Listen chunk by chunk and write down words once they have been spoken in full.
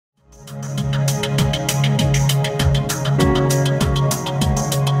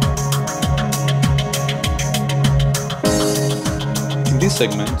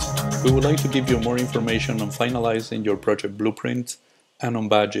segment, we would like to give you more information on finalizing your project blueprint and on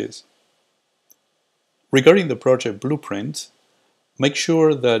badges. Regarding the project blueprint, make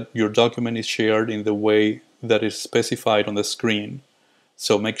sure that your document is shared in the way that is specified on the screen.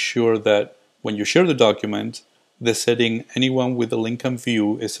 So make sure that when you share the document, the setting anyone with the link and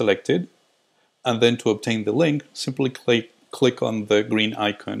view is selected, and then to obtain the link, simply click on the green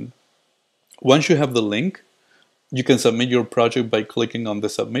icon. Once you have the link, you can submit your project by clicking on the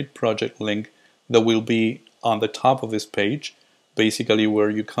Submit Project link that will be on the top of this page, basically where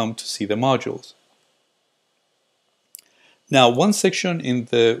you come to see the modules. Now, one section in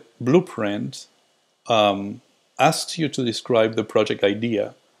the blueprint asks you to describe the project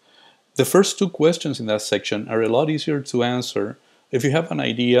idea. The first two questions in that section are a lot easier to answer if you have an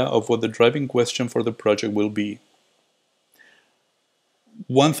idea of what the driving question for the project will be.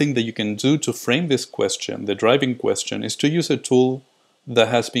 One thing that you can do to frame this question, the driving question, is to use a tool that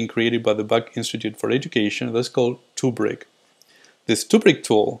has been created by the Buck Institute for Education that's called TwoBrick. This TwoBrick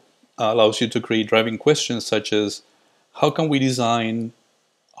tool allows you to create driving questions such as, how can we design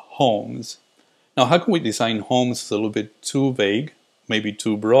homes? Now, how can we design homes is a little bit too vague, maybe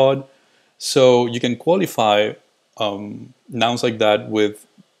too broad. So you can qualify nouns like that with,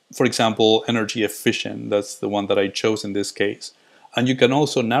 for example, energy efficient. That's the one that I chose in this case. And you can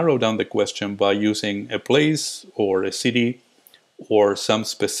also narrow down the question by using a place or a city or some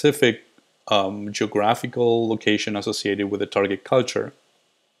specific geographical location associated with the target culture.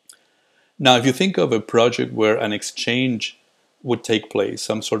 Now, if you think of a project where an exchange would take place,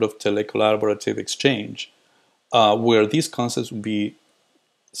 some sort of telecollaborative exchange, where these concepts would be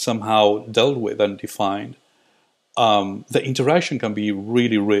somehow dealt with and defined, the interaction can be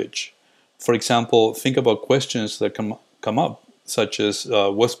really rich. For example, think about questions that come up, such as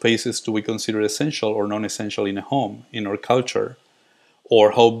what spaces do we consider essential or non-essential in a home, in our culture?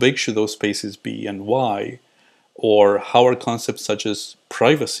 Or how big should those spaces be and why? Or how are concepts such as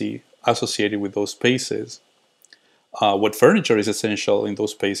privacy associated with those spaces? What furniture is essential in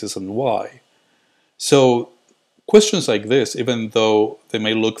those spaces and why? So questions like this, even though they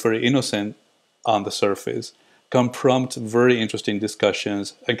may look very innocent on the surface, can prompt very interesting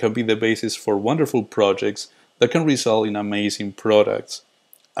discussions and can be the basis for wonderful projects that can result in amazing products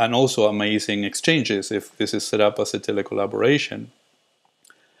and also amazing exchanges if this is set up as a telecollaboration.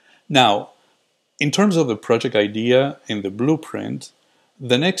 Now, in terms of the project idea in the blueprint,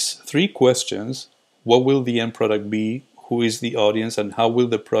 the next three questions, what will the end product be, who is the audience, and how will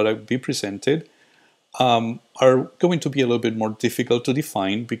the product be presented, are going to be a little bit more difficult to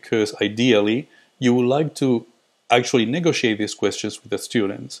define because ideally you would like to actually negotiate these questions with the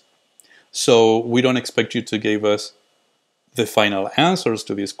students. So we don't expect you to give us the final answers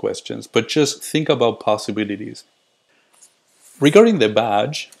to these questions, but just think about possibilities. Regarding the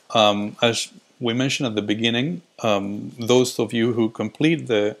badge, as we mentioned at the beginning, those of you who complete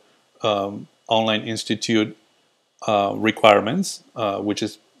the Online Institute requirements, which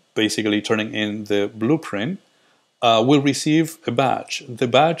is basically turning in the blueprint, will receive a badge. The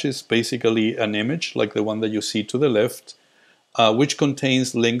badge is basically an image like the one that you see to the left, which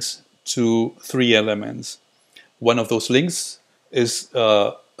contains links to three elements. One of those links is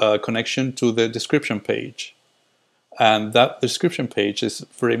a connection to the description page. And that description page is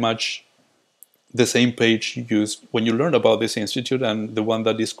very much the same page you used when you learned about this institute and the one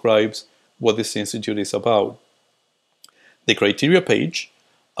that describes what this institute is about. The criteria page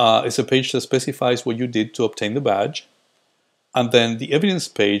is a page that specifies what you did to obtain the badge. And then the evidence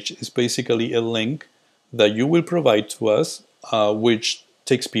page is basically a link that you will provide to us, which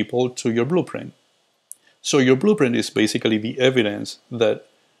takes people to your blueprint. So your blueprint is basically the evidence that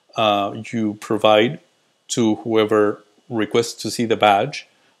you provide to whoever requests to see the badge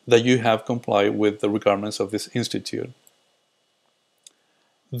that you have complied with the requirements of this institute.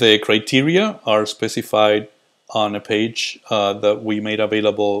 The criteria are specified on a page that we made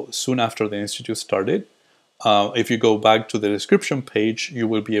available soon after the institute started. If you go back to the description page, you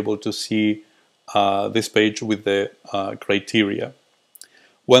will be able to see this page with the criteria.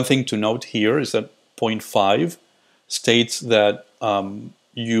 One thing to note here is that point 5 states that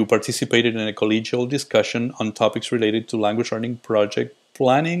you participated in a collegial discussion on topics related to language learning project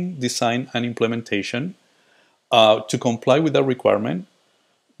planning, design, and implementation. To comply with that requirement,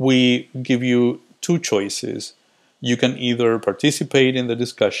 we give you two choices. You can either participate in the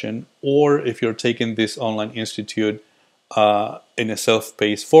discussion, or if you're taking this online institute in a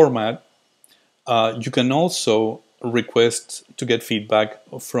self-paced format, you can also request to get feedback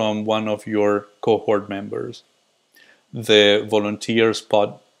from one of your cohort members. The volunteer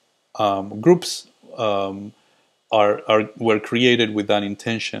spot groups were created with that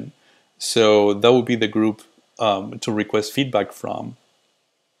intention. So that would be the group to request feedback from.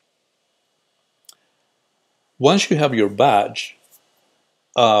 Once you have your badge,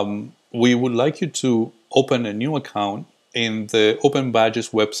 we would like you to open a new account in the Open Badges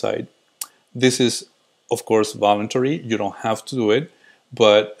website. This is, of course, voluntary. You don't have to do it.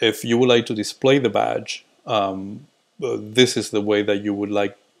 But if you would like to display the badge, this is the way that you would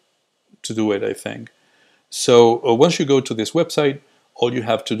like to do it, I think. So once you go to this website, all you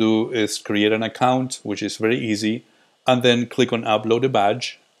have to do is create an account, which is very easy, and then click on Upload a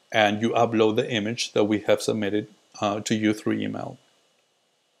Badge, and you upload the image that we have submitted to you through email.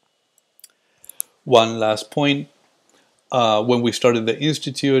 One last point. When we started the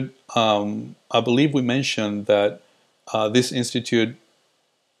Institute, I believe we mentioned that this Institute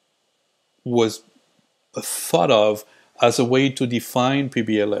was thought of as a way to define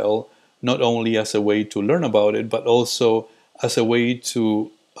PBLL, not only as a way to learn about it, but also as a way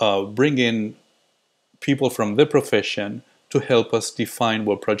to bring in people from the profession to help us define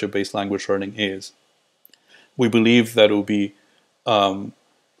what project-based language learning is. We believe that it would be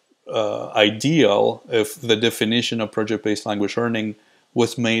ideal if the definition of project-based language learning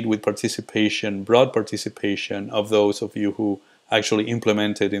was made with participation, broad participation of those of you who actually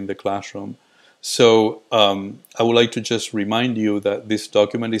implement it in the classroom. So I would like to just remind you that this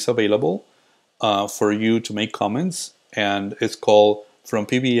document is available for you to make comments, and it's called From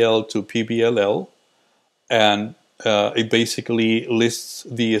PBL to PBLL, and it basically lists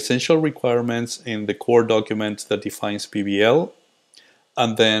the essential requirements in the core document that defines PBL,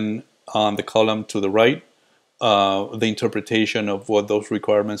 and then on the column to the right, the interpretation of what those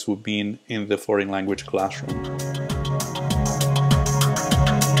requirements would mean in the foreign language classroom.